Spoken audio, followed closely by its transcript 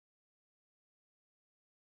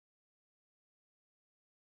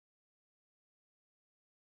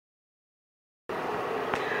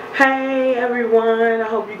Hey everyone, I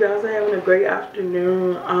hope you guys are having a great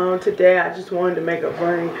afternoon. Today I just wanted to make a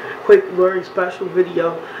very quick, very special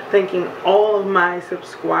video thanking all of my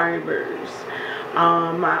subscribers.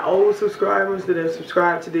 My old subscribers that have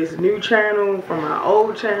subscribed to this new channel from my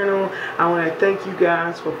old channel. I want to thank you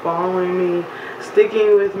guys for following me,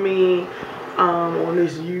 sticking with me on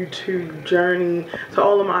this YouTube journey. To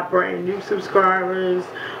all of my brand new subscribers,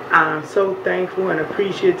 I'm so thankful and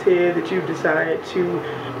appreciative that you've decided to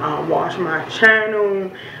watch my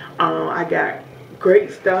channel. I got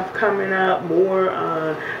great stuff coming up, more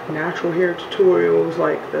natural hair tutorials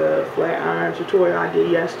like the flat iron tutorial I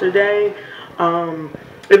did yesterday.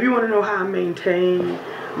 If you want to know how I maintain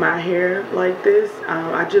my hair like this,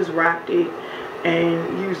 I just wrapped it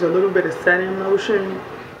and used a little bit of setting lotion,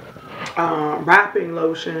 wrapping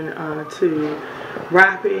lotion to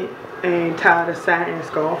wrap it and tie the satin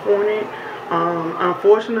scarf on it.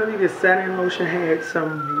 Unfortunately, the setting lotion had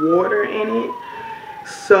some water in it,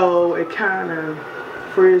 so it kind of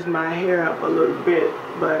frizzed my hair up a little bit,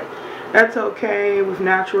 but that's okay. With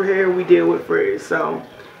natural hair, we deal with frizz, so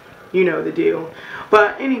you know the deal.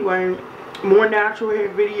 But anyway, more natural hair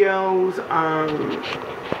videos,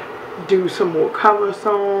 do some more cover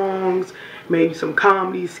songs, maybe some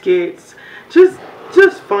comedy skits, just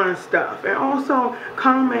fun stuff. And also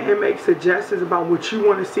comment and make suggestions about what you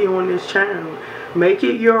want to see on this channel. Make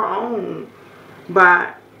it your own,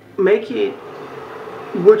 but make it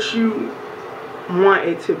what you want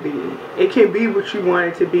it to be. It can be what you want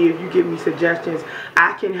it to be if you give me suggestions.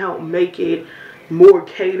 I can help make it more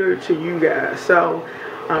catered to you guys. So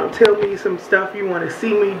tell me some stuff you want to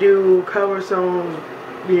see me do, cover songs,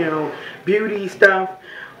 you know, beauty stuff,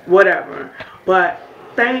 whatever. But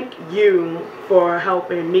thank you for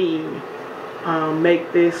helping me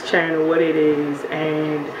make this channel what it is,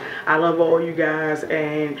 and I love all you guys.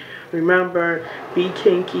 And remember, be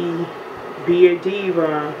kinky, be a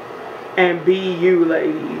diva, and be you,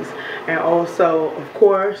 ladies. And also, of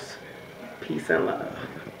course, peace and love.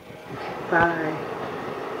 Bye.